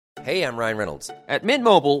Hey, I'm Ryan Reynolds. At Mint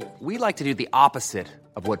Mobile, we like to do the opposite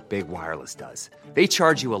of what Big Wireless does. They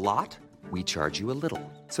charge you a lot, we charge you a little.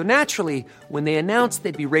 So naturally, when they announced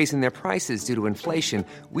they'd be raising their prices due to inflation,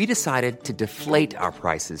 we decided to deflate our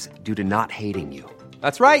prices due to not hating you.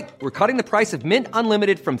 That's right. We're cutting the price of Mint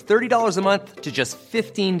Unlimited from $30 a month to just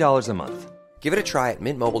 $15 a month. Give it a try at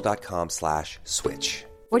mintmobile.com/switch.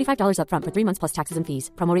 $45 up front for 3 months plus taxes and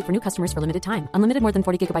fees. Promo rate for new customers for limited time. Unlimited more than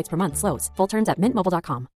 40 gigabytes per month. Slows full terms at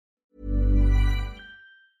mintmobile.com.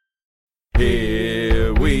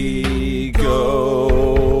 Here we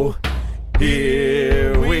go.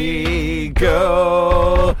 Here we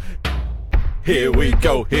go. Here we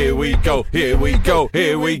go. Here we go. Here we go.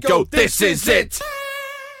 Here we go. This is it.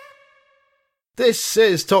 This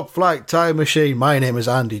is Top Flight Time Machine. My name is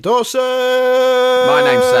Andy Dawson. My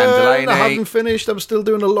name's Sam Delaney. I haven't finished. I'm still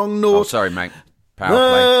doing a long note. Oh, sorry, mate. Power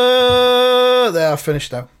play. There, I've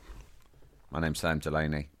finished now. My name's Sam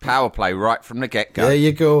Delaney. Power play right from the get-go. There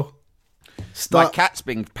you go. My cat's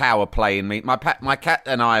been power playing me. My cat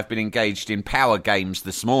and I have been engaged in power games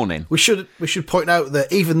this morning. We should point out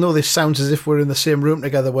that even though this sounds as if we're in the same room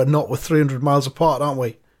together, we're not. We're 300 miles apart, aren't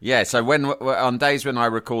we? Yeah, so on days when I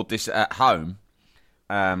record this at home,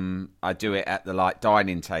 I do it at the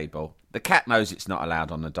dining table. The cat knows it's not allowed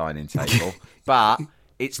on the dining table, but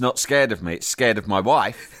it's not scared of me. It's scared of my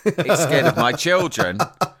wife. It's scared of my children,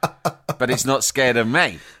 but it's not scared of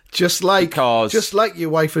me. Just like your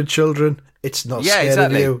wife and children, it's not scared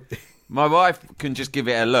of you. My wife can just give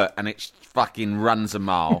it a look and it fucking runs a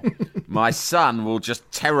mile. My son will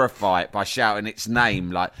just terrify it by shouting its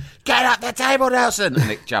name, like, "Get up the table, Nelson!"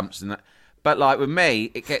 And it jumps. But like with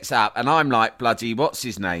me, it gets up and I'm like, bloody, what's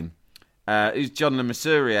his name? Who's John Le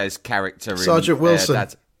Messurier's character? Sergeant Wilson.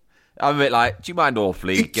 I'm a bit like, do you mind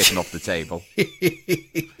awfully getting off the table?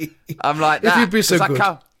 I'm like that. If you'd be so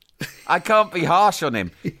good. I can't be harsh on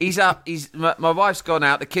him. He's up. My wife's gone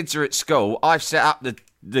out. The kids are at school. I've set up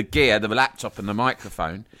the gear, the laptop and the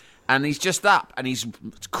microphone, and he's just up and he's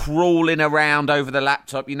crawling around over the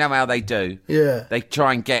laptop. You know how they do. Yeah. They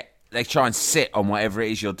try and sit on whatever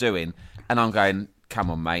it is you're doing, and I'm going,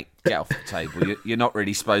 "Come on, mate, get off the table. You're not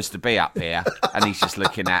really supposed to be up here." And he's just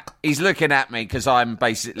looking at me because I'm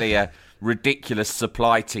basically a ridiculous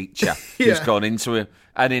supply teacher who's gone into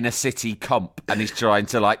an inner city comp and he's trying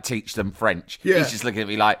to teach them French. Yeah. He's just looking at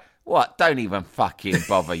me like, "What? Don't even fucking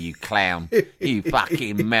bother, you clown. You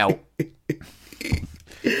fucking melt."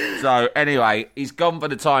 So anyway, he's gone for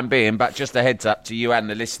the time being, but just a heads up to you and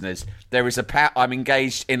the listeners, there is I'm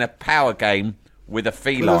engaged in a power game with a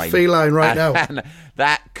feline. With a feline right now. And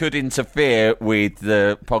that could interfere with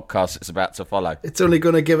the podcast that's about to follow. It's only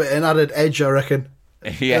going to give it an added edge, I reckon.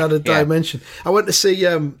 Yeah, an added dimension. I went to see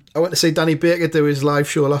Danny Baker do his live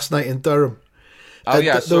show last night in Durham. Oh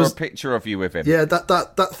yeah, I saw a picture of you with him. Yeah,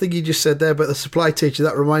 that thing you just said there about the supply teacher,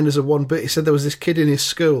 that reminded us of one bit. He said there was this kid in his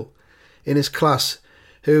school, in his class,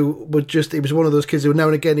 who he was one of those kids who now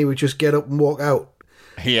and again he would just get up and walk out.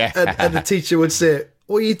 Yeah. And the teacher would say,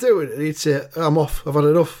 "What are you doing?" And he'd say, "I'm off, I've had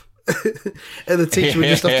enough." And the teacher would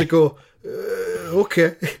just have to go,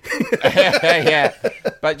 "Okay." Yeah.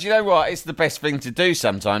 But you know what? It's the best thing to do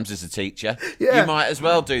sometimes as a teacher. Yeah. You might as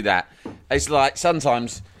well do that. It's like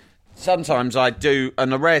sometimes I do,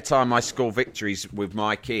 and the rare time I score victories with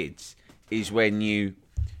my kids is when you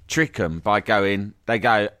trick them by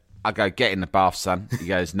I go, "Get in the bath, son." He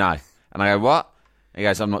goes, "No." And I go, "What?" He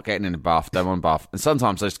goes, "I'm not getting in the bath, don't want a bath." And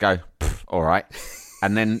sometimes I just go, "All right."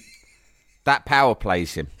 And then that power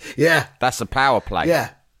plays him. Yeah. That's a power play.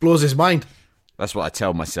 Yeah. Blows his mind. That's what I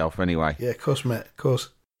tell myself anyway. Yeah, of course, mate, of course.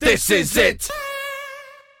 This is it!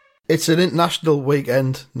 It's an international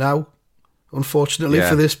weekend now, unfortunately,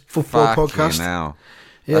 for this football podcast. Now.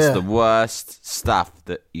 Yeah. That's the worst stuff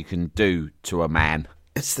that you can do to a man.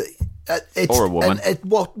 Or a woman. And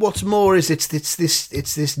what's more is it's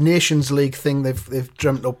this Nations League thing they've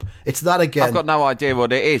dreamt up. It's that again. I've got no idea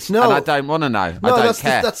what it is, no, and I don't want to know. No, I don't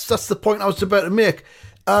care. That's the point I was about to make.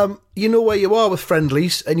 You know where you are with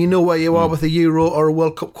friendlies, and you know where you are with a Euro or a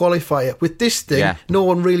World Cup qualifier. With this thing, no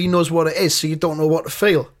one really knows what it is, so you don't know what to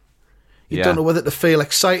feel. You don't know whether to feel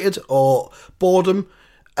excited or boredom,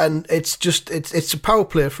 and it's a power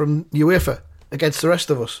play from UEFA against the rest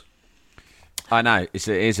of us. I know it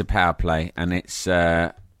is a power play, and it's.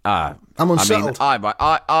 I'm unsettled. I mean,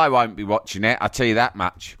 I won't be watching it. I tell you that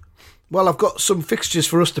much. Well, I've got some fixtures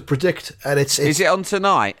for us to predict, and it's Is it on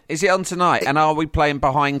tonight? And are we playing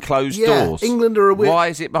behind closed doors? England are away. Why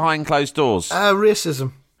is it behind closed doors?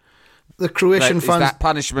 Racism. The Croatian fans. Is that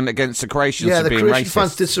punishment against the Croatians for being racist? Yeah, the Croatian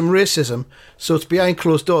fans did some racism, so it's behind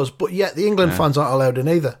closed doors. But yet the England fans aren't allowed in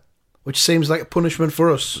either, which seems like a punishment for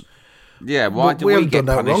us. Yeah, why do we we haven't get done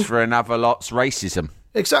that punished wrong. for another lot's racism?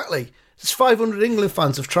 Exactly. There's 500 England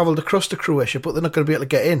fans have travelled across to Croatia, but they're not going to be able to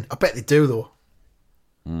get in. I bet they do, though.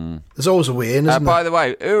 There's always a way in, isn't By there? the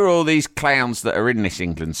way, who are all these clowns that are in this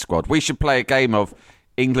England squad? We should play a game of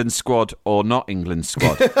England squad or not England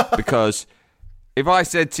squad. Because if I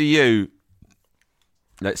said to you,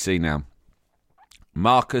 let's see now,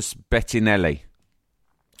 Marcus Bettinelli,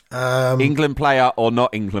 England player or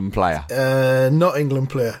not England player? Not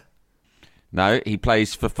England player. No, he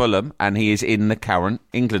plays for Fulham and he is in the current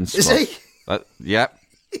England squad. Is he? Yep.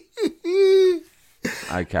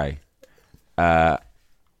 Okay.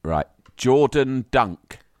 Right. Jordan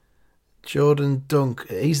Dunk. Jordan Dunk.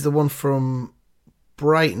 He's the one from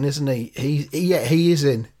Brighton, isn't he? He is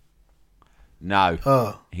in.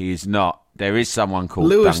 No, he is not. There is someone called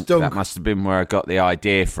Lewis Dunk. Dunk. That must have been where I got the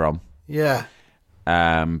idea from. Yeah.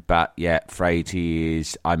 But yeah, afraid he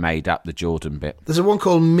is. I made up the Jordan bit. There's a one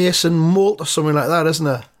called Mason Malt or something like that, isn't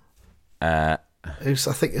there? I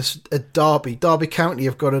think it's a Derby. Derby County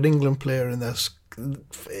have got an England player in there.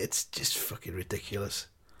 It's just fucking ridiculous.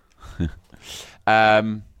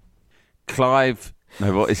 Clive.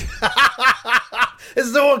 No, what is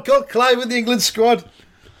There's no one called Clive in the England squad.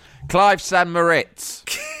 Clive San Moritz?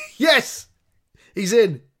 Yes, he's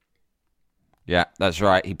in. Yeah, that's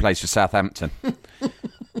right. He plays for Southampton.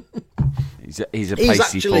 he's a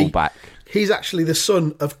pacey fullback. He's actually the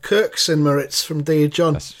son of Kirk St. Moritz from Dear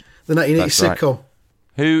John, the 1980 sitcom. Right.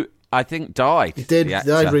 Who I think died. He did, the actor.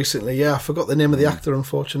 died recently, yeah. I forgot the name of the actor,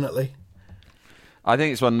 unfortunately. I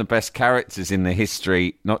think it's one of the best characters in the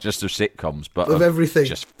history, not just of sitcoms, but Of everything.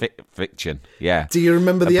 Just fiction. Yeah. Do you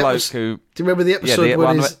remember the bloke episode? who- Do you remember the episode the when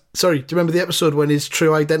one his? Sorry, do you remember the episode when his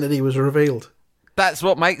true identity was revealed? That's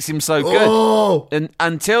what makes him so good. Oh, And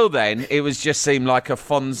until then, it was just seemed like a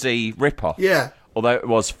Fonzie rip-off. yeah. Although it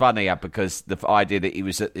was funnier because the idea that he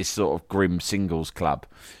was at this sort of grim singles club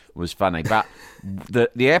was funny. But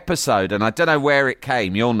the episode, and I don't know where it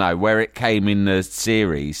came, you'll know where it came in the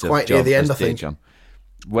series. Quite near the end, I think. John,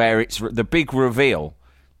 where it's the big reveal.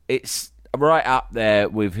 It's right up there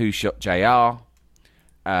with Who Shot JR,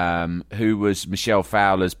 who was Michelle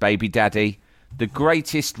Fowler's baby daddy. The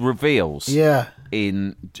greatest reveals Yeah.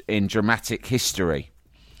 in dramatic history.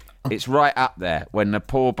 It's right up there when the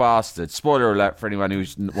poor bastard. Spoiler alert for anyone who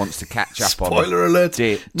wants to catch up on. Spoiler alert.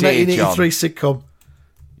 Dear 1983 John. sitcom.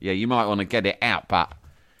 Yeah, you might want to get it out, but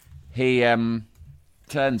he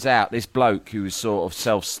turns out this bloke who was sort of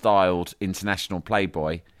self-styled international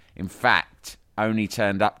playboy, in fact, only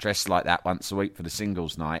turned up dressed like that once a week for the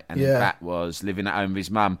singles night, and in Yeah. fact was living at home with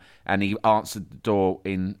his mum, and he answered the door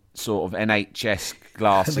in sort of NHS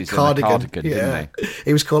glasses The and cardigan. a cardigan, didn't he?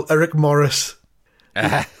 He was called Eric Morris.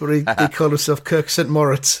 Or he called himself Kirk St.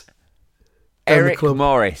 Moritz. Down the Eric club.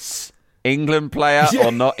 Morris, England player Yeah.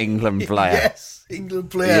 or not England player? Yes, England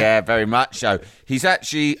player. Yeah, very much so. He's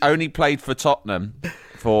actually only played for Tottenham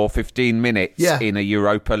for 15 minutes Yeah. in a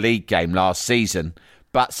Europa League game last season,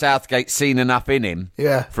 but Southgate's seen enough in him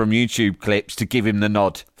Yeah. from YouTube clips to give him the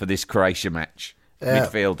nod for this Croatia match.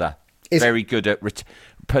 Midfielder. Very good at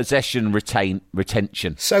possession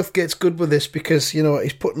retention. Southgate's good with this because, you know,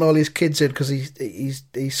 he's putting all his kids in because he's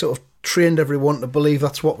sort of trained everyone to believe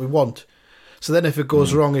that's what we want. So then if it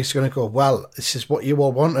goes wrong, he's going to go, well, this is what you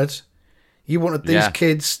all wanted. You wanted these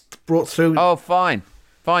kids brought through. Oh, fine.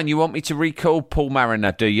 Fine, you want me to recall Paul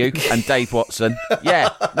Mariner, do you? And Dave Watson? Yeah,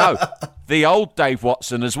 no. The old Dave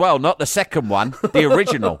Watson as well, not the second one, the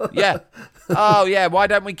original. Yeah. Oh, yeah, why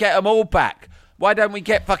don't we get them all back? Why don't we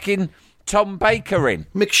get fucking Tom Baker in?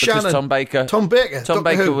 Mick Shannon. Because Tom Baker Doctor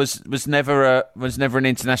Baker Who. was never an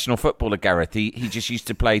international footballer, Gareth. He just used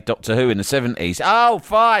to play Doctor Who in the 70s. Oh,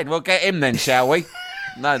 fine, we'll get him then, shall we?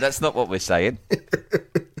 No, that's not what we're saying.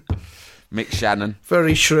 Mick Shannon.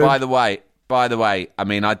 Very shrewd. By the way, I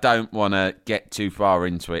mean, I don't want to get too far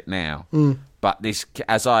into it now, but this,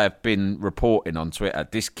 as I have been reporting on Twitter,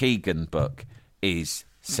 this Keegan book is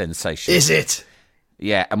sensational. Is it?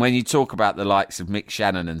 Yeah, and when you talk about the likes of Mick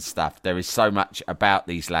Shannon and stuff, there is so much about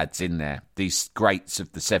these lads in there, these greats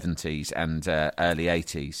of the 70s and early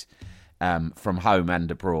 80s, from home and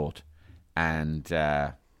abroad. And,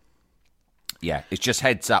 yeah, it's just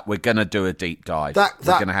heads up, we're going to do a deep dive. We're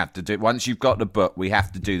going to have to do it. Once you've got the book, we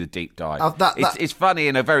have to do the deep dive. It's funny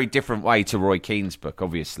in a very different way to Roy Keane's book,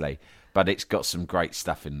 obviously, but it's got some great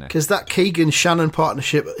stuff in there. Because that Keegan-Shannon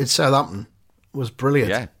partnership in Southampton was brilliant.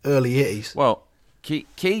 Yeah. Early 80s. Well,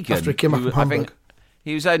 Keegan, After he came back from Hamburg. I think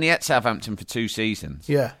he was only at Southampton for 2 seasons.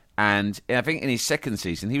 Yeah. And I think in his second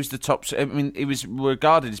season, he was the top. I mean, he was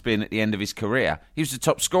regarded as being at the end of his career. He was the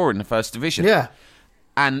top scorer in the first division. Yeah.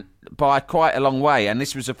 and by quite a long way. And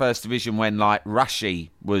this was the first division when, like,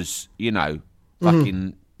 Rushy was,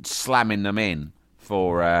 fucking slamming them in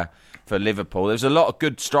for Liverpool. There was a lot of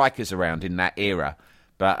good strikers around in that era.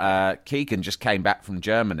 But Keegan just came back from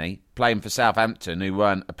Germany, playing for Southampton, who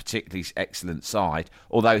weren't a particularly excellent side,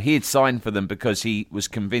 although he had signed for them because he was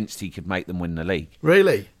convinced he could make them win the league.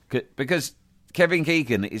 Really? Because Kevin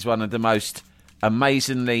Keegan is one of the most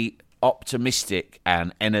amazingly optimistic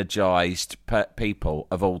and energised people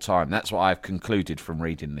of all time. That's what I've concluded from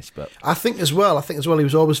reading this book. I think as well he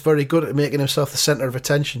was always very good at making himself the centre of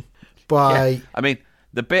attention. I mean,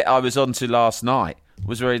 the bit I was on to last night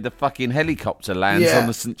was where the fucking helicopter lands on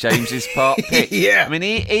the St James's Park pitch. Yeah. I mean,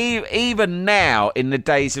 even now, in the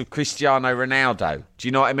days of Cristiano Ronaldo, do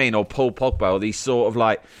you know what I mean? Or Paul Pogba, or these sort of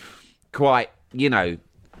like quite,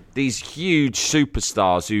 these huge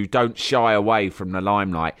superstars who don't shy away from the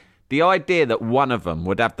limelight. The idea that one of them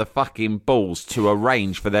would have the fucking balls to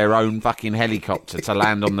arrange for their own fucking helicopter to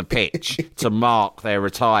land on the pitch to mark their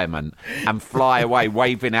retirement and fly away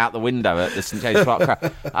waving out the window at the St James's Park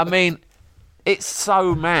crowd. I mean, it's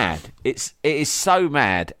so mad. It is so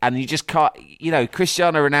mad, and you just can't.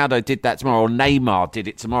 Cristiano Ronaldo did that tomorrow, or Neymar did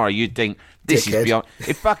it tomorrow. You'd think this is beyond.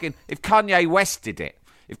 If Kanye West did it,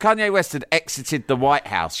 if Kanye West had exited the White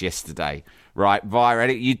House yesterday, right, via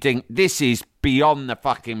it, you'd think this is beyond the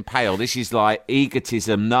fucking pale. This is like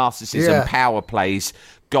egotism, narcissism, power plays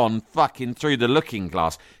gone fucking through the looking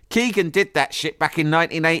glass. Keegan did that shit back in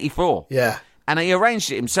 1984. Yeah. And he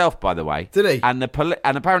arranged it himself, by the way. Did he? And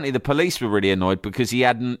apparently the police were really annoyed because he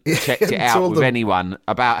hadn't checked it out with anyone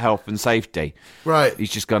about health and safety. Right.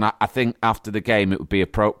 He's just gone, I think after the game it would be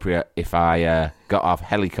appropriate if I got off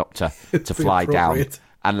helicopter to fly down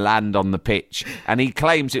and land on the pitch. And he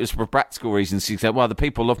claims it was for practical reasons. He said, well, the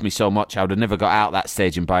people love me so much I would have never got out that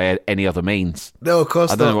stadium by any other means. No, of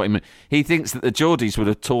course not. I don't know what he meant. He thinks that the Geordies would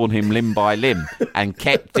have torn him limb by limb and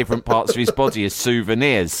kept different parts of his body as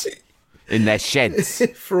souvenirs in their sheds.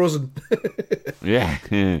 Frozen. Yeah.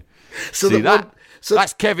 So see that?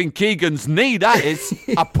 That's Kevin Keegan's knee, that is.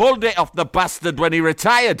 I pulled it off the bastard when he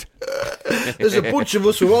retired. There's a bunch of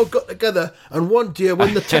us who all got together, and one day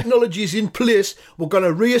when the technology's in place, we're going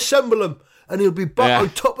to reassemble him, and he'll be back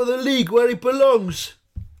on top of the league where he belongs.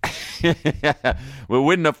 We'll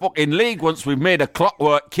win the fucking league once we've made a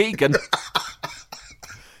clockwork Keegan.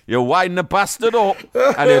 You'll wind the bastard up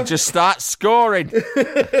and he'll just start scoring.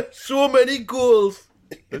 So many goals.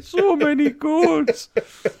 So many goals.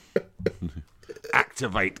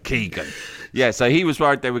 Activate Keegan. Yeah, so he was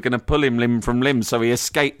worried they were going to pull him limb from limb, so he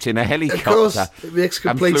escaped in a helicopter. Of course, it makes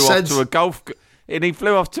complete sense. He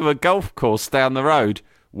flew off to a golf course down the road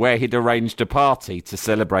where he'd arranged a party to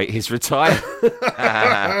celebrate his retirement.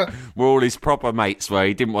 Where all his proper mates were.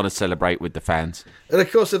 He didn't want to celebrate with the fans. And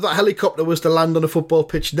of course, if that helicopter was to land on a football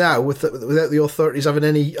pitch now, without the authorities having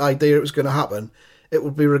any idea it was going to happen, it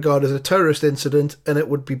would be regarded as a terrorist incident, and it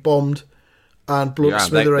would be bombed and blown to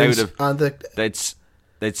smithereens.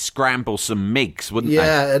 They'd scramble some MiGs, wouldn't they?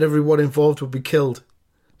 Yeah, and everyone involved would be killed.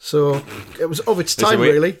 So it was of its time,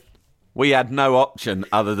 really. We had no option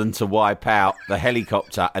other than to wipe out the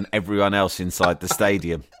helicopter and everyone else inside the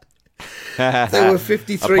stadium. There were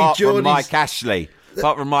 53 Apart Geordies. from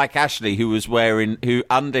Mike Ashley, who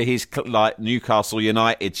under his Newcastle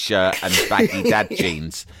United shirt and baggy dad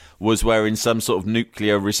jeans was wearing some sort of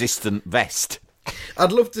nuclear-resistant vest.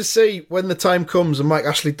 I'd love to see, when the time comes and Mike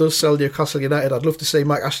Ashley does sell Newcastle United, I'd love to see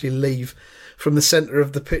Mike Ashley leave from the centre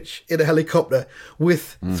of the pitch in a helicopter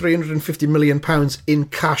with £350 million in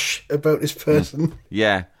cash about his person.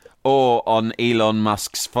 Yeah, or on Elon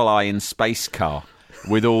Musk's flying space car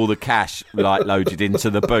with all the cash loaded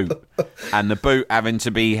into the boot, and the boot having to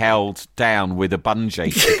be held down with a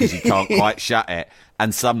bungee because he can't quite shut it,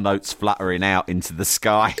 and some notes fluttering out into the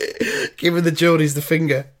sky. Giving the Geordies the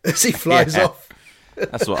finger as he flies off.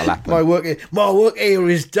 That's what'll happen. My work here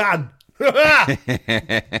is done.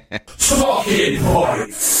 Talking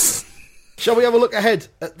points. Shall we have a look ahead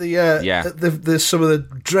at the some of the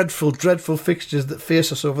dreadful fixtures that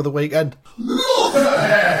face us over the weekend? Look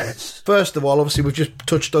ahead. First of all, obviously we've just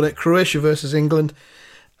touched on it. Croatia versus England,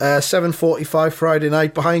 7:45 Friday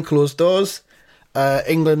night behind closed doors.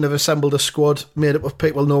 England have assembled a squad made up of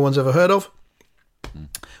people no one's ever heard of.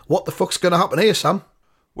 What the fuck's going to happen here, Sam?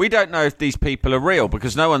 We don't know if these people are real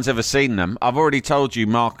because no one's ever seen them. I've already told you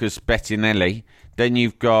Marcus Bettinelli. Then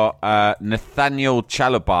you've got Nathaniel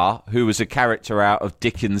Chalabar, who was a character out of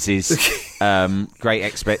Dickens's Great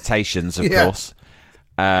Expectations, of course.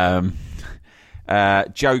 Joe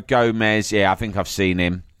Gomez, I think I've seen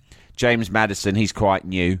him. James Maddison, he's quite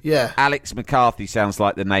new. Yeah. Alex McCarthy sounds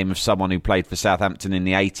like the name of someone who played for Southampton in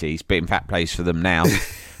the 80s, but in fact plays for them now.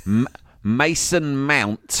 Mason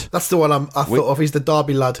Mount. That's the one I thought of. He's the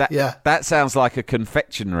Derby lad. That sounds like a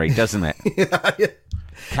confectionery, doesn't it? Yeah.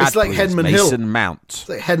 It's like Henman Hill. Mason Mount. It's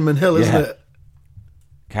like Henman Hill, isn't it?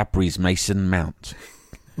 Cadbury's Mason Mount.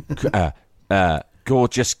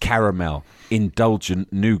 Gorgeous caramel,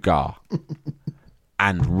 indulgent nougat,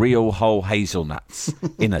 and real whole hazelnuts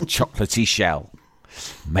in a chocolatey shell.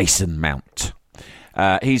 Mason Mount.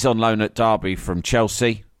 He's on loan at Derby from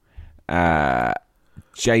Chelsea.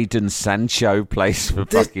 Jadon Sancho plays for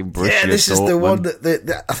fucking Borussia Dortmund. Yeah, this is the one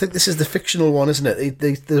that I think this is the fictional one, isn't it?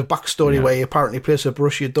 The backstory where he apparently plays for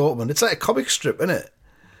Borussia Dortmund. It's like a comic strip, isn't it?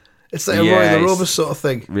 It's like a Roy the Rovers sort of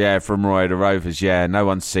thing. Yeah, from Roy the Rovers. Yeah, no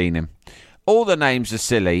one's seen him. All the names are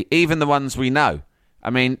silly, even the ones we know. I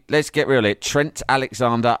mean, let's get real here. Trent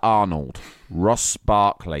Alexander-Arnold, Ross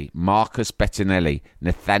Barkley, Marcus Bettinelli,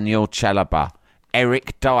 Nathaniel Chalobah,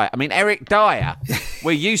 Eric Dyer. I mean, Eric Dyer,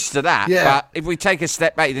 we're used to that, but if we take a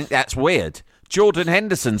step back, you think that's weird. Jordan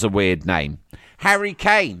Henderson's a weird name. Harry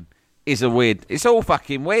Kane is a weird... It's all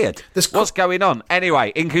fucking weird. What's going on?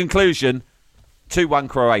 Anyway, in conclusion, 2-1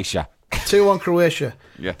 Croatia. 2-1 Croatia.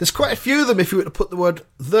 Yeah. There's quite a few of them if you were to put the word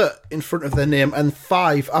 "the" in front of their name and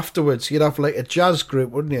 5 afterwards. You'd have like a jazz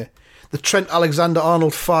group, wouldn't you? The Trent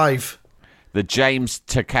Alexander-Arnold 5. The James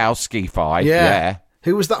Tarkowski 5. Yeah.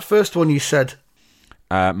 Who was that first one you said?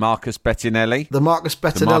 Marcus Bettinelli. The Marcus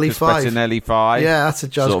Bettinelli 5. Bettinelli 5. Yeah, that's a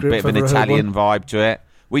jazz sort group. Sort of bit of an Italian vibe to it.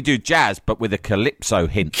 We do jazz, but with a calypso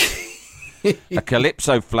hint. A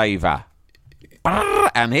calypso flavour.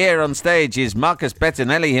 And here on stage is Marcus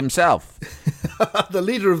Bettinelli himself. The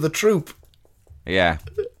leader of the troupe. Yeah.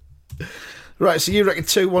 Right, so you reckon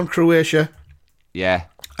 2-1 Croatia? Yeah.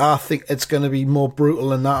 I think it's going to be more brutal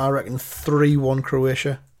than that. I reckon 3-1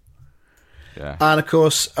 Croatia. Yeah. And, of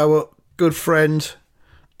course, our good friend,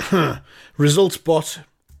 Results Bot,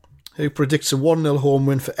 who predicts a 1-0 home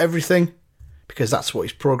win for everything, because that's what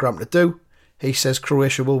he's programmed to do. He says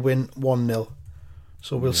Croatia will win 1-0.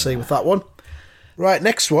 So we'll see with that one. Right,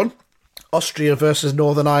 next one. Austria versus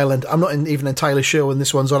Northern Ireland. I'm not even entirely sure when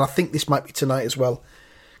this one's on. I think this might be tonight as well,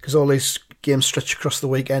 because all these games stretch across the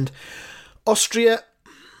weekend. Austria,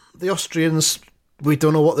 the Austrians, we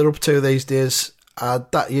don't know what they're up to these days.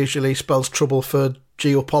 That usually spells trouble for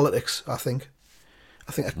geopolitics, I think.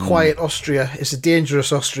 I think a quiet Austria is a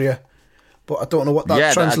dangerous Austria, but I don't know what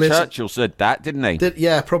that translates. Yeah, Churchill said that, didn't he?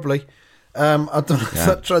 Yeah, probably. I don't know if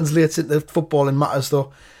that translates into footballing matters,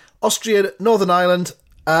 though. Austria, Northern Ireland.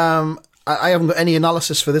 I haven't got any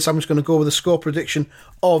analysis for this. I'm just going to go with a score prediction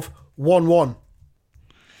of 1-1.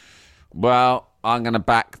 Well, I'm going to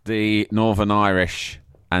back the Northern Irish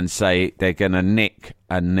and say they're going to nick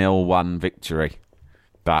a 0-1 victory.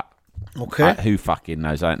 But who fucking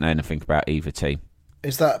knows? I don't know anything about either team.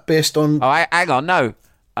 Is that based on... Oh, hang on, no.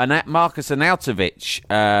 Marcus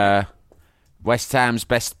Arnautovic, West Ham's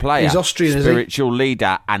best player. He's Austrian, spiritual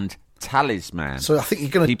leader and talisman. So I think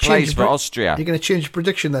you're going to change... He plays for Austria. You're going to change your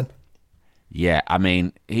prediction then? Yeah, I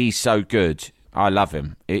mean, he's so good. I love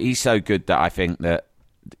him. He's so good that I think that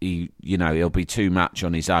he'll be too much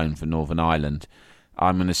on his own for Northern Ireland.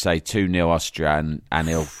 I'm going to say 2-0 Austria and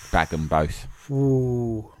he'll bag them both.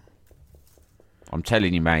 Ooh. I'm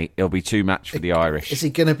telling you, mate, it'll be too much for the Irish. Is he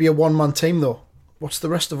going to be a one-man team, though? What's the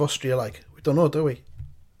rest of Austria like? We don't know, do we?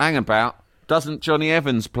 Hang about. Doesn't Johnny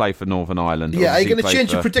Evans play for Northern Ireland? Yeah, are you going to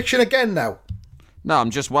change your prediction again now? No,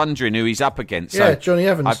 I'm just wondering who he's up against. Yeah, so Johnny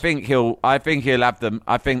Evans. I think he'll have them.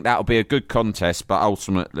 I think that'll be a good contest, but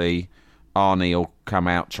ultimately Arnie will come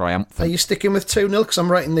out triumphant. Are you sticking with 2-0? Because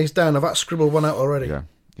I'm writing these down. I've scribbled one out already. Yeah.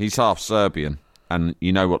 He's half Serbian, and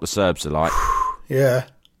you know what the Serbs are like. Yeah.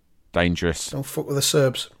 Dangerous. Don't fuck with the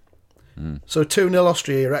Serbs. So 2-0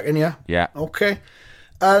 Austria, you reckon, yeah? Yeah. Okay.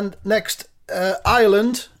 And next,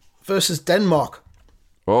 Ireland versus Denmark.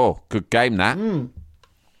 Oh, good game, that.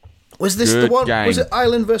 Was this good the one? Game. Was it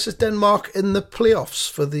Ireland versus Denmark in the playoffs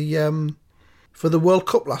for the World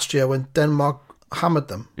Cup last year when Denmark hammered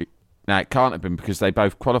them? No, it can't have been because they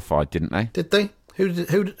both qualified, didn't they? Did they? Who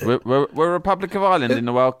did? Were Republic of Ireland in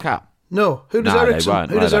the World Cup? No. Who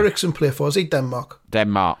does Ericsson play for? Is he Denmark?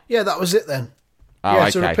 Denmark. Yeah, that was it then. Oh, yeah,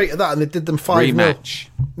 okay. so repeat of that, and they did them 5-0. Rematch.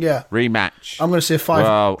 Yeah. Rematch. I'm going to say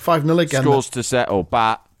 5-0 again. Scores to settle,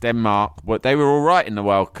 but Denmark, they were all right in the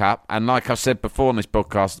World Cup, and like I've said before on this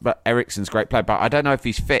podcast, but Eriksen's a great player, but I don't know if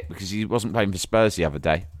he's fit because he wasn't playing for Spurs the other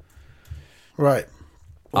day. Right.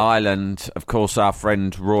 Ireland, of course, our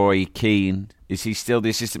friend Roy Keane. Is he still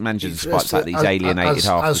the assistant manager despite the fact that he's alienated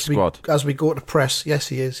half the squad? As we go to press, yes,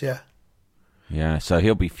 he is, yeah. Yeah, so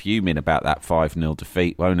he'll be fuming about that 5-0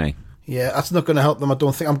 defeat, won't he? Yeah, that's not going to help them, I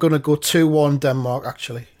don't think. I'm going to go 2-1 Denmark,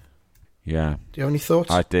 actually. Yeah. Do you have any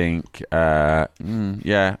thoughts? I think, I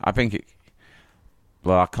think it...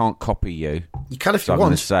 Well, I can't copy you. You can if so you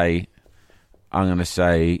want. I'm going to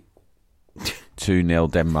say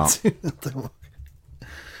 2-0 Denmark.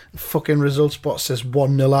 Fucking result spot says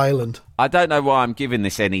 1-0 Ireland. I don't know why I'm giving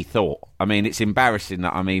this any thought. I mean, it's embarrassing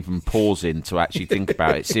that I'm even pausing to actually think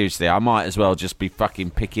about it. Seriously, I might as well just be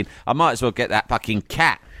fucking picking... I might as well get that fucking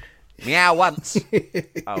cat. Meow once.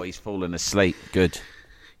 Oh, he's fallen asleep. Good.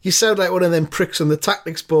 You sound like one of them pricks on the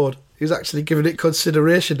tactics board who's actually giving it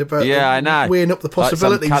consideration about I know. weighing up the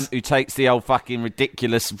possibilities. Like some cunt who takes the old fucking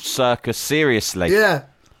ridiculous circus seriously. Yeah.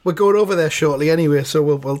 We're going over there shortly anyway, so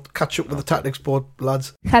we'll catch up with the tactics board,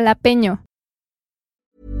 lads. Jalapeño.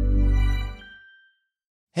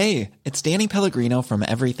 Hey, it's Danny Pellegrino from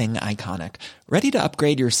Everything Iconic. Ready to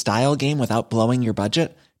upgrade your style game without blowing your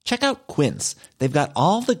budget? Check out Quince. They've got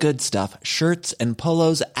all the good stuff, shirts and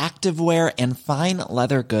polos, activewear, and fine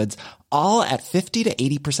leather goods, all at 50 to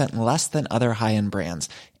 80% less than other high-end brands.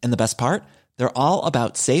 And the best part? They're all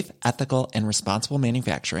about safe, ethical, and responsible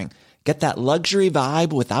manufacturing. Get that luxury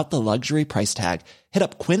vibe without the luxury price tag. Hit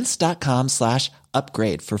up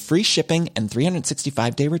quince.com/upgrade for free shipping and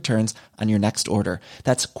 365-day returns on your next order.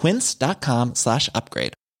 That's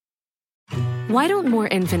quince.com/upgrade. Why don't more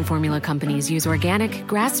infant formula companies use organic,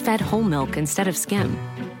 grass-fed whole milk instead of skim?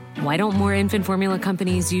 Why don't more infant formula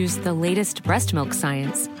companies use the latest breast milk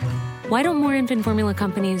science? Why don't more infant formula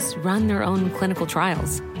companies run their own clinical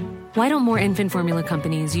trials? Why don't more infant formula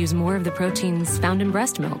companies use more of the proteins found in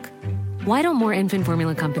breast milk? Why don't more infant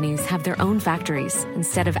formula companies have their own factories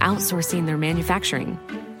instead of outsourcing their manufacturing?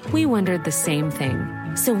 We wondered the same thing.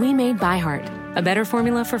 So we made ByHeart, a better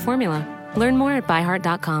formula for formula. Learn more at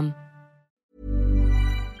byheart.com.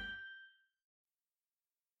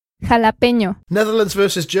 Jalapeño. Netherlands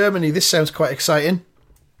versus Germany. This sounds quite exciting.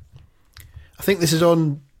 I think this is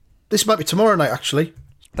on... This might be tomorrow night, actually.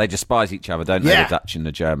 They despise each other, don't they, the Dutch and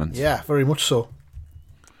the Germans? Yeah, very much so.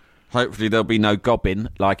 Hopefully there'll be no gobbing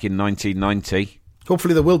like in 1990.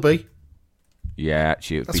 Hopefully there will be. Yeah,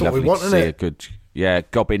 actually, it would That's be what lovely we want, to isn't see it? a good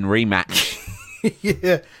gobbing rematch.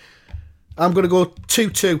 Yeah. I'm going to go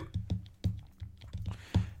 2-2.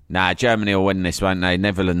 Nah, Germany will win this, won't they?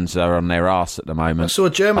 Netherlands are on their arse at the moment. So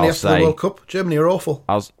Germany after the World Cup. Germany are awful.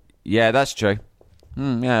 Yeah, that's true.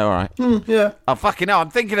 Yeah, all right. Yeah. Oh, fucking hell, I'm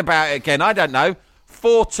thinking about it again. I don't know.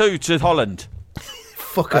 4-2 to Holland.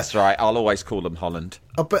 Fuck That's it. right. I'll always call them Holland.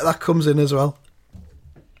 I bet that comes in as well.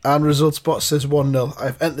 And result spot says 1-0.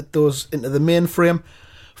 I've entered those into the mainframe.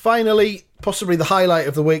 Finally, possibly the highlight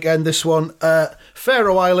of the weekend, this one.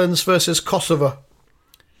 Faroe Islands versus Kosovo.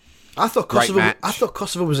 I thought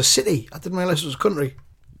Kosovo was a city. I didn't realise it was a country.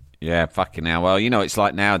 Yeah, fucking hell. Well, you know, it's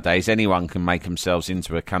like nowadays. Anyone can make themselves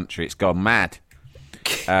into a country. It's gone mad.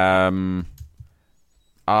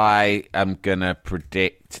 I am going to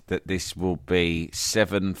predict that this will be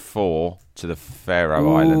 7-4 to the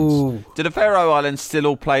Faroe Islands. Do the Faroe Islands still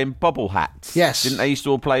all play in bobble hats? Yes. Didn't they used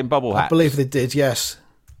to all play in bobble hats? I believe they did, yes.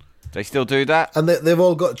 They still do that? And they've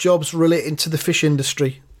all got jobs relating to the fish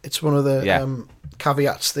industry. It's one of the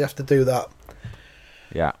caveats. They have to do that.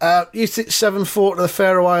 Yeah. You think 7-4 to the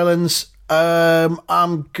Faroe Islands.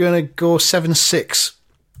 I'm going to go 7-6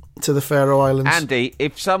 to the Faroe Islands. Andy,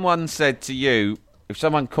 if someone said to you, if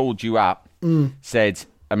someone called you up, said,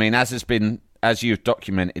 I mean, as you've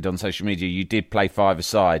documented on social media, you did play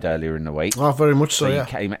five-a-side earlier in the week. Oh, very much so,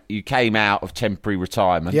 you came out of temporary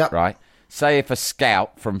retirement, Yep. right? Say if a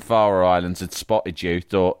scout from Faroe Islands had spotted you,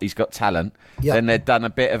 thought he's got talent, Yep. then they'd done a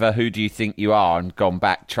bit of a who do you think you are and gone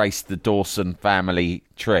back, traced the Dawson family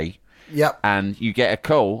tree. Yep. And you get a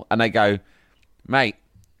call and they go, mate,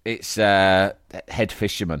 it's head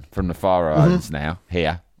fisherman from the Faroe Islands now,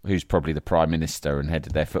 here, who's probably the Prime Minister and head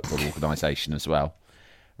of their football organisation as well.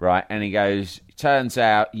 Right, and he goes, turns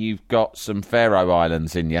out you've got some Faroe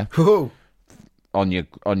Islands in you. Ooh. On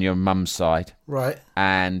your mum's side, Right.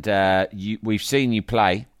 and we've seen you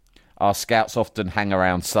play. Our scouts often hang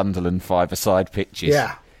around Sunderland five-a-side pitches,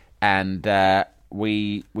 Yeah. and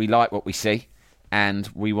we like what we see, and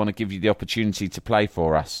we want to give you the opportunity to play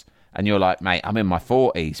for us. And you're like, mate, I'm in my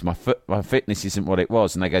 40s. My fitness isn't what it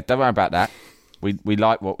was. And they go, don't worry about that. We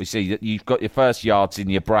like what we see. You've got your first yards in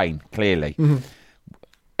your brain, clearly. Mm-hmm.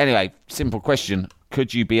 Anyway, simple question: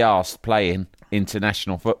 could you be asked playing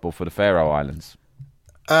international football for the Faroe Islands?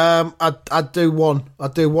 I'd do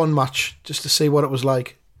one match just to see what it was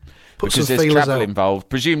like. Because there's travel involved.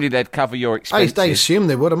 Presumably they'd cover your expenses. I assume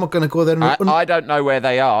they would. I'm not going to go there. I don't know where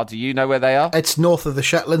they are. Do you know where they are? It's north of the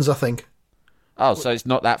Shetlands, I think. Oh, so it's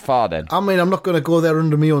not that far then? I mean, I'm not going to go there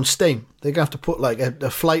under my own steam. They're going to have to put like a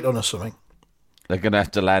flight on or something. They're going to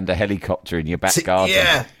have to land a helicopter in your back garden.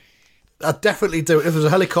 Yeah, I'd definitely do it if there's a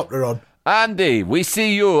helicopter on. Andy, we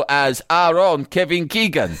see you as our own Kevin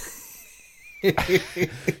Keegan.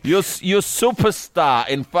 you're superstar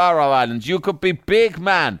in Faroe Islands. You could be big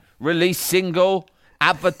man. Release single,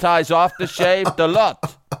 advertise aftershave, the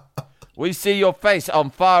lot. We see your face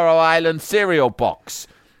on Faroe Island cereal box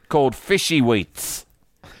called Fishy Wheats.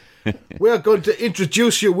 We're going to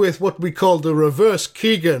introduce you with what we call the reverse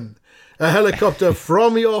Keegan. A helicopter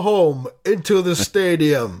from your home into the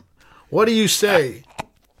stadium. What do you say?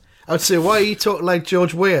 I'd say, why are you talking like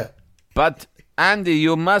George Weah? But, Andy,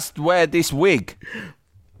 you must wear this wig.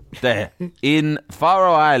 There. In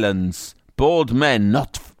Faroe Islands, bald men,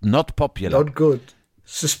 not popular. Not good.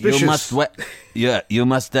 Suspicious. You must wear... Yeah, you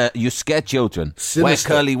must... you scare children. Sinister.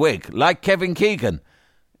 Wear curly wig, like Kevin Keegan.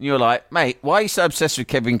 You're like, mate, why are you so obsessed with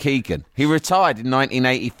Kevin Keegan? He retired in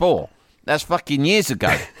 1984. That's fucking years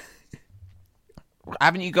ago.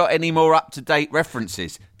 Haven't you got any more up-to-date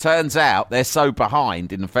references? Turns out they're so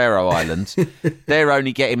behind in the Faroe Islands, they're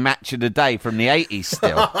only getting match of the day from the 80s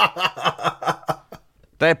still.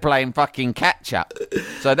 They're playing fucking catch-up.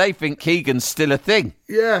 So they think Keegan's still a thing.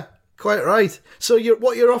 Yeah, quite right. So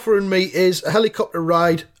what you're offering me is a helicopter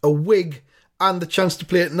ride, a wig, and the chance to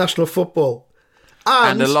play international football.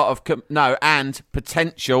 And a lot of... and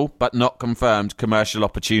potential, but not confirmed, commercial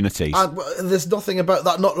opportunities. And there's nothing about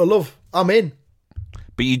that not to love. I'm in.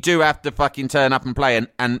 But you do have to fucking turn up and play.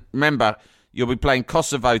 And remember, you'll be playing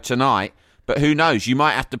Kosovo tonight. But who knows? You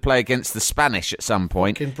might have to play against the Spanish at some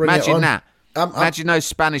point. Imagine that. Imagine those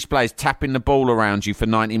Spanish players tapping the ball around you for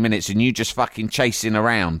 90 minutes and you just fucking chasing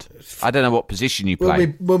around. I don't know what position you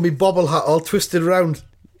play. We'll be bobble hat all twisted around.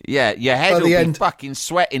 Yeah, your head will be fucking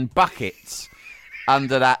sweating buckets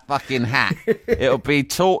under that fucking hat. It'll be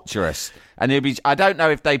torturous. And it'll be... I don't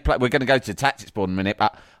know if they play... We're going to go to the tactics board in a minute,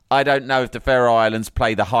 but... I don't know if the Faroe Islands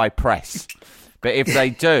play the high press. But if they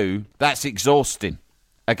do, that's exhausting.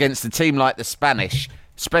 Against a team like the Spanish,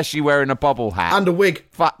 especially wearing a bobble hat. And a wig.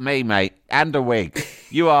 Fuck me, mate. And a wig.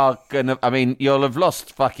 You are going to... I mean, you'll have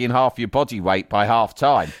lost fucking half your body weight by half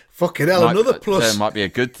time. Fucking hell, another plus. That might be a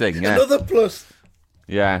good thing, yeah. Another plus.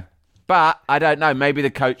 Yeah. But, I don't know, maybe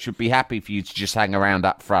the coach would be happy for you to just hang around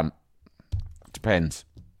up front. Depends.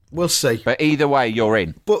 We'll see. But either way, you're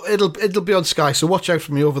in. But it'll be on Sky, so watch out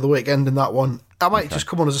for me over the weekend in that one. I might just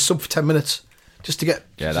come on as a sub for 10 minutes, just to get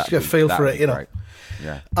a feel for it, you know.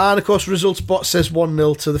 Yeah. And of course, results bot says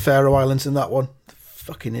 1-0 to the Faroe Islands in that one.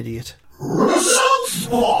 Fucking idiot. Results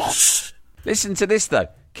boss. Listen to this though,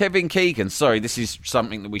 Kevin Keegan. Sorry, this is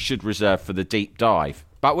something that we should reserve for the deep dive.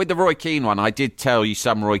 But with the Roy Keane one, I did tell you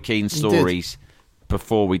some Roy Keane stories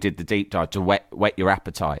before we did the deep dive to whet your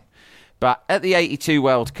appetite. But at the 82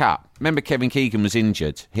 World Cup, remember Kevin Keegan was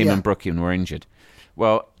injured. Him and Brooklyn were injured.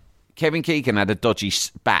 Well, Kevin Keegan had a dodgy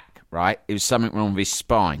back, right? It was something wrong with his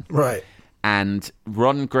spine. Right. And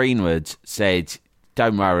Ron Greenwood said,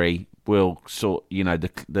 don't worry, we'll sort,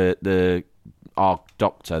 our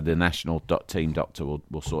doctor, the national team doctor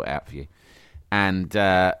will sort it out for you. And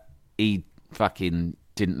he fucking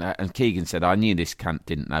didn't know. And Keegan said, I knew this cunt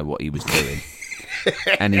didn't know what he was doing.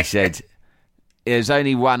 And he said... There's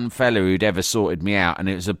only one fella who'd ever sorted me out, and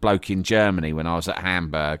it was a bloke in Germany when I was at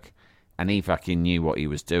Hamburg, and he fucking knew what he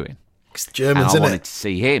was doing. It's Germans, and I wanted to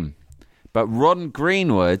see him. But Ron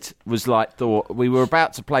Greenwood was like, thought we were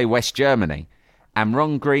about to play West Germany, and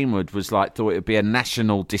Ron Greenwood was like, thought it would be a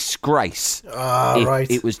national disgrace if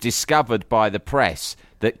it was discovered by the press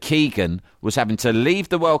that Keegan was having to leave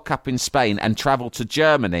the World Cup in Spain and travel to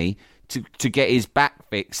Germany to get his back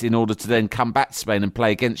fixed in order to then come back to Spain and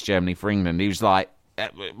play against Germany for England. He was like,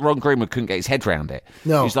 Ron Greenwood couldn't get his head round it.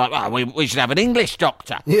 No. He was like, we should have an English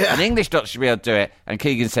doctor. Yeah. An English doctor should be able to do it. And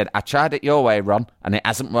Keegan said, I tried it your way, Ron, and it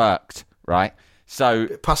hasn't worked, right? So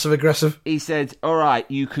passive-aggressive. He said, all right,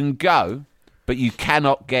 you can go, but you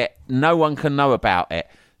cannot no one can know about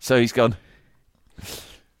it. So he's gone...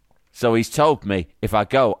 So he's told me, if I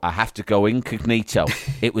go, I have to go incognito.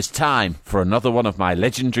 It was time for another one of my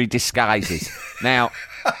legendary disguises. Now,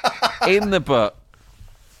 the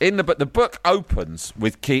book opens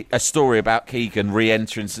with a story about Keegan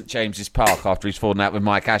re-entering St James's Park after he's fallen out with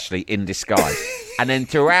Mike Ashley in disguise. And then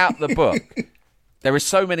throughout the book, there are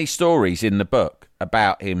so many stories in the book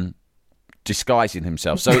about him disguising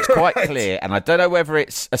himself. So it's quite clear, and I don't know whether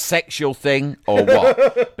it's a sexual thing or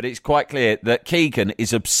what, but it's quite clear that Keegan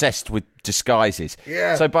is obsessed with disguises.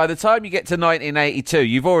 Yeah. So by the time you get to 1982,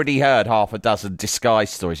 you've already heard half a dozen disguise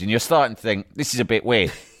stories, and you're starting to think, this is a bit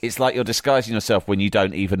weird. It's like you're disguising yourself when you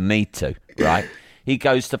don't even need to, right? He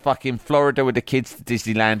goes to fucking Florida with the kids to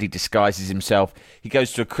Disneyland. He disguises himself. He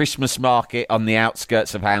goes to a Christmas market on the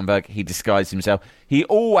outskirts of Hamburg. He disguises himself. He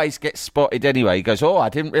always gets spotted anyway. He goes, I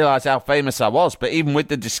didn't realise how famous I was. But even with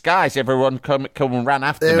the disguise, everyone come and ran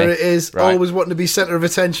after me. There it is. Right? Always wanting to be centre of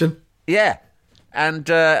attention. Yeah. And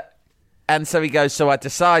so he goes, so I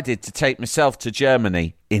decided to take myself to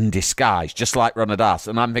Germany in disguise, just like Ron had asked.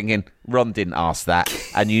 And I'm thinking, Ron didn't ask that.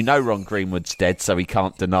 And you know Ron Greenwood's dead, so he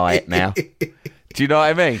can't deny it now. Do you know what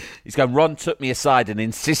I mean? He's going, Ron took me aside and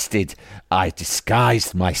insisted I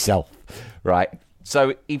disguised myself, right?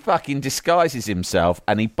 So he fucking disguises himself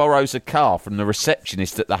and he borrows a car from the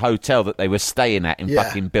receptionist at the hotel that they were staying at in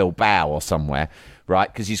fucking Bilbao or somewhere,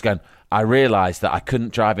 right? Because he's going, I realised that I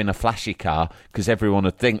couldn't drive in a flashy car because everyone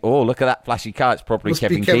would think, look at that flashy car, it's probably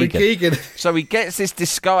Kevin Keegan. So he gets this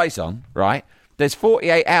disguise on, right? There's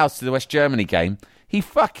 48 hours to the West Germany game. He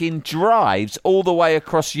fucking drives all the way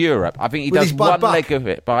across Europe. I think he does one leg of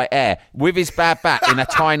it by air with his bad back in a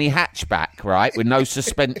tiny hatchback, right? With no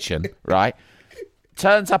suspension, right?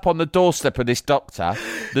 Turns up on the doorstep of this doctor.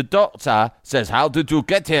 The doctor says, how did you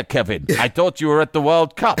get here, Kevin? I thought you were at the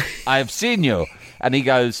World Cup. I have seen you. And he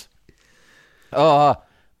goes, I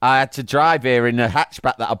had to drive here in a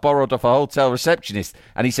hatchback that I borrowed off a hotel receptionist.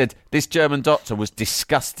 And he said this German doctor was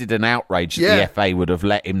disgusted and outraged that the FA would have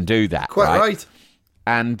let him do that. Quite right.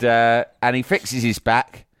 And he fixes his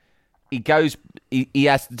back. He goes. He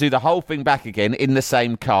has to do the whole thing back again in the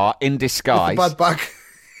same car in disguise. With the bad back.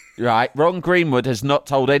 Right. Ron Greenwood has not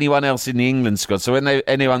told anyone else in the England squad. So when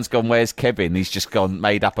anyone's gone, where's Kevin? He's just gone,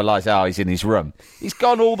 made up a lie. He's in his room. He's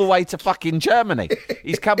gone all the way to fucking Germany.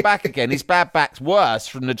 He's come back again. His bad back's worse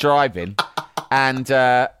from the driving. And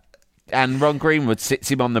Ron Greenwood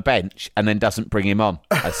sits him on the bench and then doesn't bring him on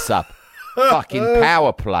as sub. Fucking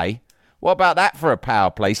power play. What about that for a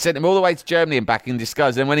power play? He sent him all the way to Germany and back in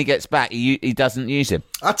disguise. And when he gets back, he doesn't use him.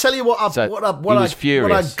 I tell you what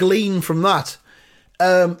I glean from that.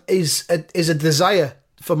 Is a desire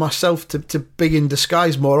for myself to be in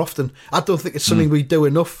disguise more often. I don't think it's something we do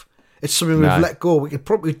enough. It's something we've let go. We could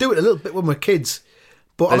probably do it a little bit when we're kids.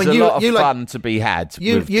 But there's I mean, a lot of fun to be had.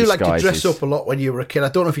 You disguises. like to dress up a lot when you were a kid. I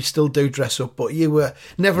don't know if you still do dress up, but you were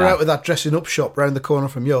never out of that dressing up shop round the corner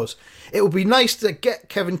from yours. It would be nice to get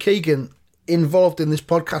Kevin Keegan involved in this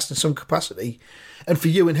podcast in some capacity, and for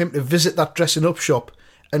you and him to visit that dressing up shop.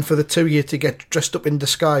 And for the two of you to get dressed up in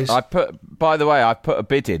disguise. By the way, I've put a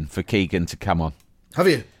bid in for Keegan to come on. Have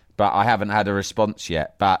you? But I haven't had a response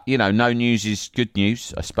yet. But, no news is good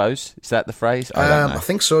news, I suppose. Is that the phrase? I don't know. I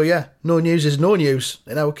think so, yeah. No news is no news,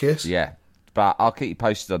 in our case. Yeah. But I'll keep you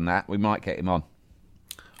posted on that. We might get him on.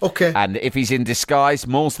 Okay. And if he's in disguise,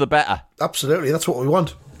 more's the better. Absolutely, that's what we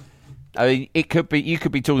want. I mean, you could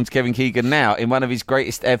be talking to Kevin Keegan now in one of his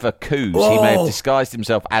greatest ever coups. He may have disguised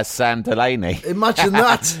himself as Sam Delaney. Imagine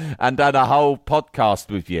that. And done a whole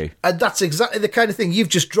podcast with you. And that's exactly the kind of thing. You've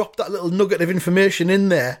just dropped that little nugget of information in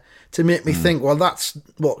there to make me think, well, that's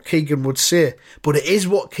what Keegan would say. But it is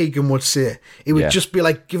what Keegan would say. He would just be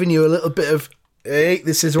like giving you a little bit of, hey,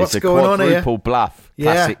 this is what's going on here. It's a quadruple bluff.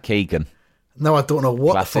 Classic Keegan. Now I don't know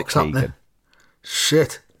what the fuck's happening.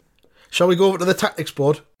 Shit. Shall we go over to the tactics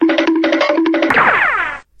board?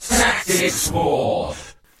 Tactics board.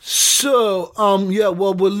 So,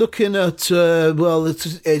 we're looking at,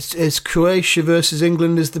 it's Croatia versus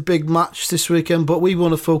England is the big match this weekend, but we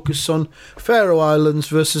want to focus on Faroe Islands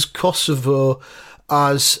versus Kosovo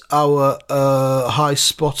as our high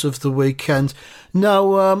spot of the weekend.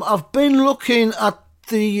 Now, I've been looking at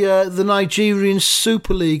the Nigerian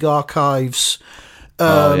Super League archives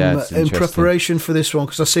in preparation for this one,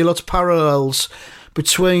 because I see lots of parallels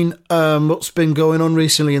between what's been going on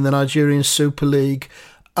recently in the Nigerian Super League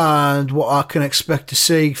and what I can expect to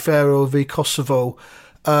see Faroe v Kosovo.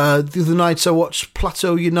 The other night I watched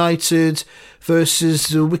Plateau United versus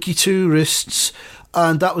the Wiki Tourists,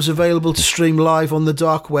 and that was available to stream live on the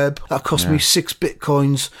dark web. That cost me 6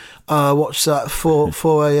 bitcoins. Watched that at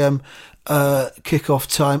 4 a.m.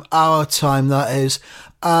 Kickoff time, our time that is.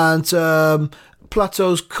 And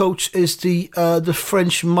Plateau's coach is the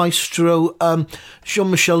French maestro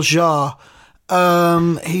Jean-Michel Jarre.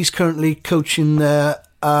 He's currently coaching there,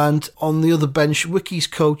 and on the other bench, Wiki's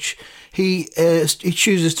coach, he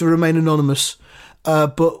chooses to remain anonymous,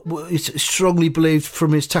 but it's strongly believed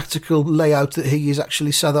from his tactical layout that he is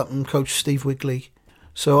actually Southampton coach Steve Wigley.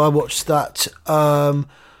 So I watched that,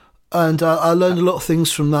 and I learned a lot of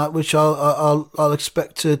things from that, which I'll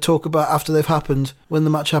expect to talk about after they've happened, when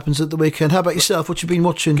the match happens at the weekend. How about yourself? What you been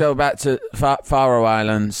watching? Go back to Faroe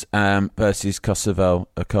Islands versus Kosovo,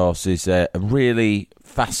 of course, is a really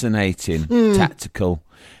fascinating tactical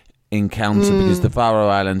encounter because the Faroe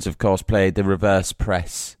Islands, of course, played the reverse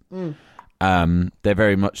press. They're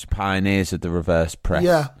very much pioneers of the reverse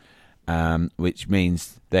press, which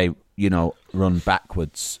means they, run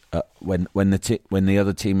backwards when the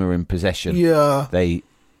other team are in possession. Yeah,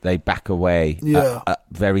 they back away at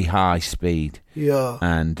very high speed. Yeah,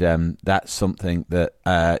 and that's something that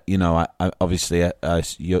obviously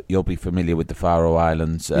you'll be familiar with the Faroe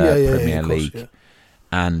Islands Premier League. Yeah.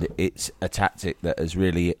 And it's a tactic that has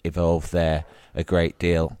really evolved there a great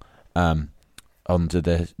deal under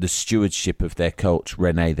the stewardship of their coach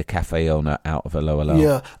Rene, the cafe owner out of Aloha.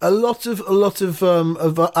 Yeah, a lot of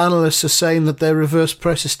analysts are saying that their reverse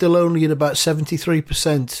press is still only at about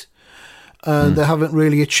 73%, and they haven't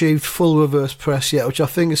really achieved full reverse press yet, which I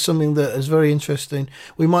think is something that is very interesting.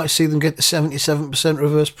 We might see them get to 77%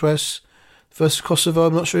 reverse press versus Kosovo.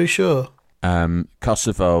 I'm not really sure.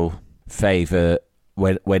 Kosovo favour.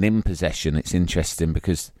 When in possession, it's interesting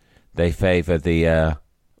because they favour the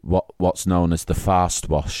what's known as the fast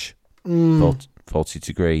wash, 40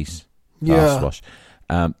 degrees fast wash.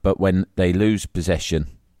 But when they lose possession,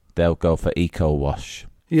 they'll go for eco wash.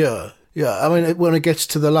 Yeah. I mean, when it gets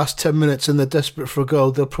to the last 10 minutes and they're desperate for a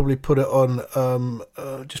goal, they'll probably put it on,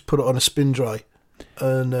 just put it on a spin dry,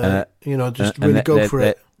 and just really go for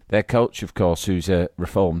it. Their coach, of course, who's a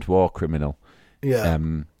reformed war criminal. Yeah.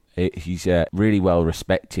 He's really well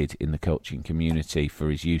respected in the coaching community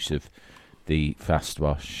for his use of the fast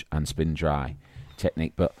wash and spin dry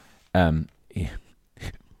technique, but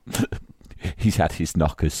he's had his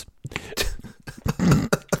knockers.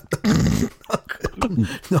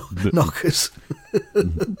 Knockers.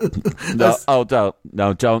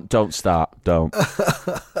 Don't start. Don't.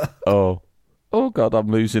 Oh God,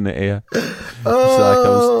 I'm losing it here. It's like I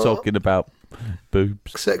was talking about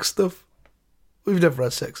boobs, sex stuff. We've never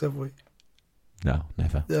had sex, have we? No,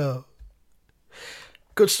 never. No.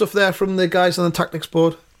 Good stuff there from the guys on the tactics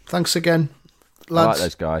board. Thanks again, lads. I like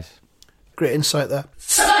those guys. Great insight there.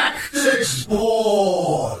 Tactics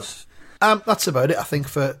board. That's about it, I think,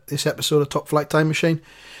 for this episode of Top Flight Time Machine.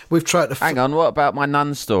 We've tried to... Hang on, what about my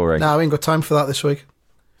nun story? No, we ain't got time for that this week.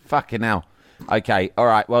 Fucking hell. Okay, all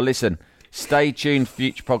right, well, listen. Stay tuned for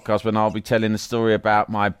future podcasts when I'll be telling a story about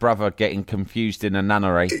my brother getting confused in a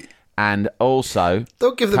nunnery. And also,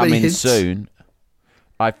 don't give them any hints. Soon,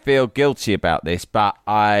 I feel guilty about this, but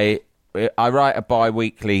I write a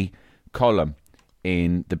bi-weekly column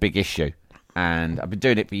in The Big Issue, and I've been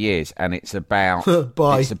doing it for years, and it's about...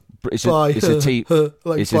 It's a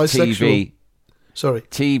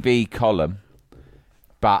TV column,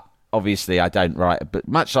 but obviously I don't write... But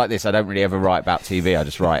much like this, I don't really ever write about TV, I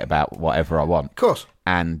just write about whatever I want. Of course.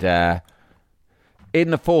 And in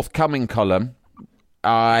the forthcoming column...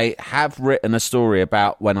 I have written a story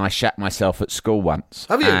about when I shat myself at school once.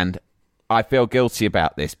 Have you? And I feel guilty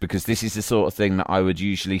about this because this is the sort of thing that I would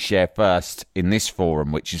usually share first in this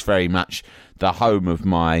forum, which is very much the home of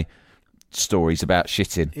my stories about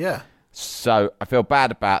shitting. Yeah. So I feel bad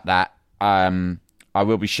about that. I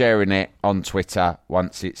will be sharing it on Twitter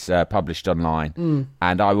once it's published online.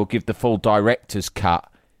 And I will give the full director's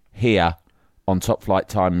cut here on Top Flight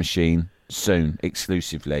Time Machine soon,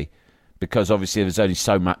 exclusively. Because obviously there's only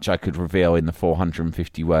so much I could reveal in the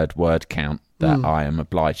 450-word count that I am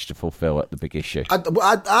obliged to fulfil at The Big Issue.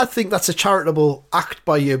 I think that's a charitable act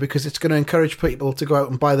by you because it's going to encourage people to go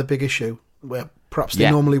out and buy The Big Issue where perhaps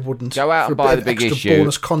they normally wouldn't. Go out and buy The Big Issue.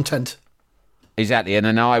 Bonus content. Exactly, and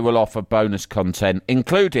then I will offer bonus content,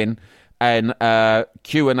 including an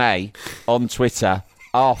Q&A on Twitter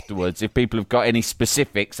afterwards. If people have got any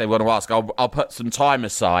specifics they want to ask, I'll put some time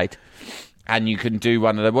aside. And you can do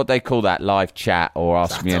one of the, what they call that, live chat or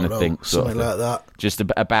ask me anything. Something like that. Just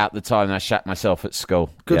about the time I shat myself at school.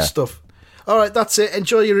 Good stuff. All right, that's it.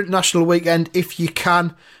 Enjoy your international weekend if you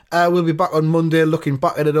can. We'll be back on Monday looking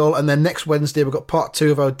back at it all. And then next Wednesday, we've got part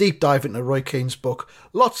 2 of our deep dive into Roy Keane's book.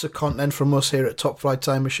 Lots of content from us here at Top Flight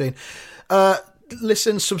Time Machine.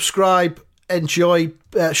 Listen, subscribe, enjoy,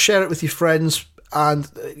 share it with your friends, and,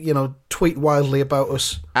 tweet wildly about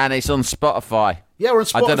us. And it's on Spotify. Yeah, we're on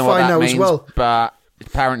Spotify I don't know what that now means, as well. But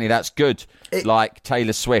apparently that's good. Like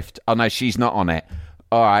Taylor Swift. Oh, no, she's not on it.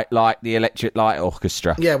 All right, like the Electric Light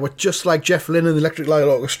Orchestra. Yeah, we're just like Jeff Lynne and the Electric Light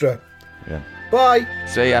Orchestra. Yeah. Bye.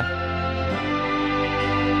 See ya.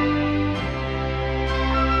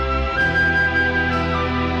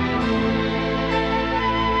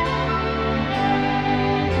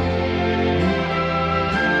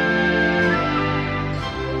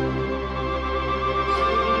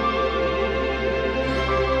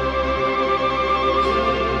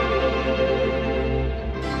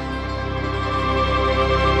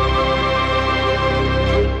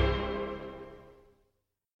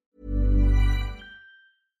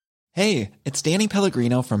 Hey, it's Danny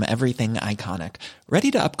Pellegrino from Everything Iconic. Ready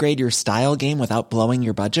to upgrade your style game without blowing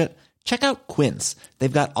your budget? Check out Quince.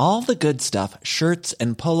 They've got all the good stuff, shirts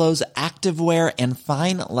and polos, activewear, and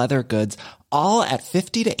fine leather goods, all at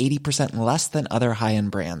 50 to 80% less than other high-end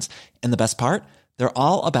brands. And the best part? They're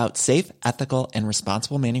all about safe, ethical, and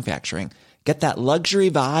responsible manufacturing. Get that luxury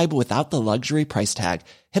vibe without the luxury price tag.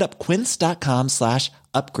 Hit up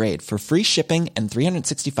quince.com/upgrade for free shipping and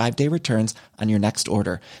 365-day returns on your next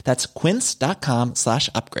order. That's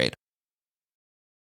quince.com/upgrade.